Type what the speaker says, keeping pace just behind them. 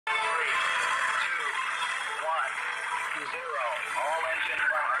All engine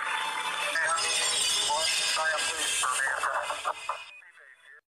running.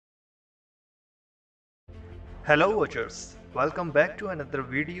 Hello watchers, welcome back to another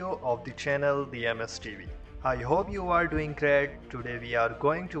video of the channel TheMSTV. I hope you are doing great. Today we are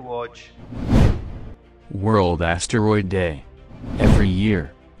going to watch World Asteroid Day. Every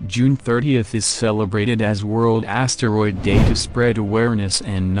year, June 30th is celebrated as World Asteroid Day to spread awareness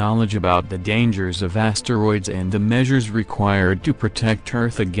and knowledge about the dangers of asteroids and the measures required to protect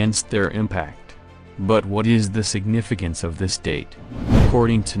Earth against their impact. But what is the significance of this date?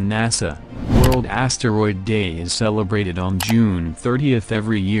 According to NASA, World Asteroid Day is celebrated on June 30th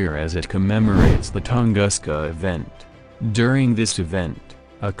every year as it commemorates the Tunguska event. During this event,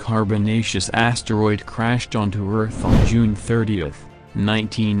 a carbonaceous asteroid crashed onto Earth on June 30th,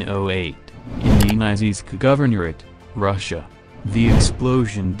 1908, in Yeniseysk Governorate, Russia. The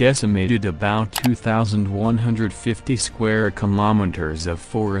explosion decimated about 2,150 square kilometers of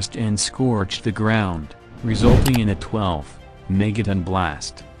forest and scorched the ground, resulting in a 12 megaton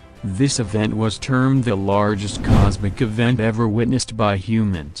blast. This event was termed the largest cosmic event ever witnessed by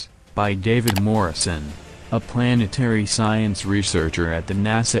humans, by David Morrison, a planetary science researcher at the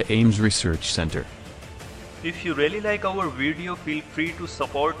NASA Ames Research Center. If you really like our video, feel free to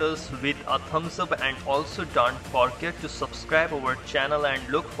support us with a thumbs up, and also don't forget to subscribe our channel and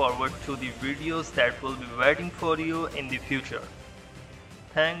look forward to the videos that will be waiting for you in the future.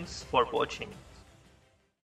 Thanks for watching.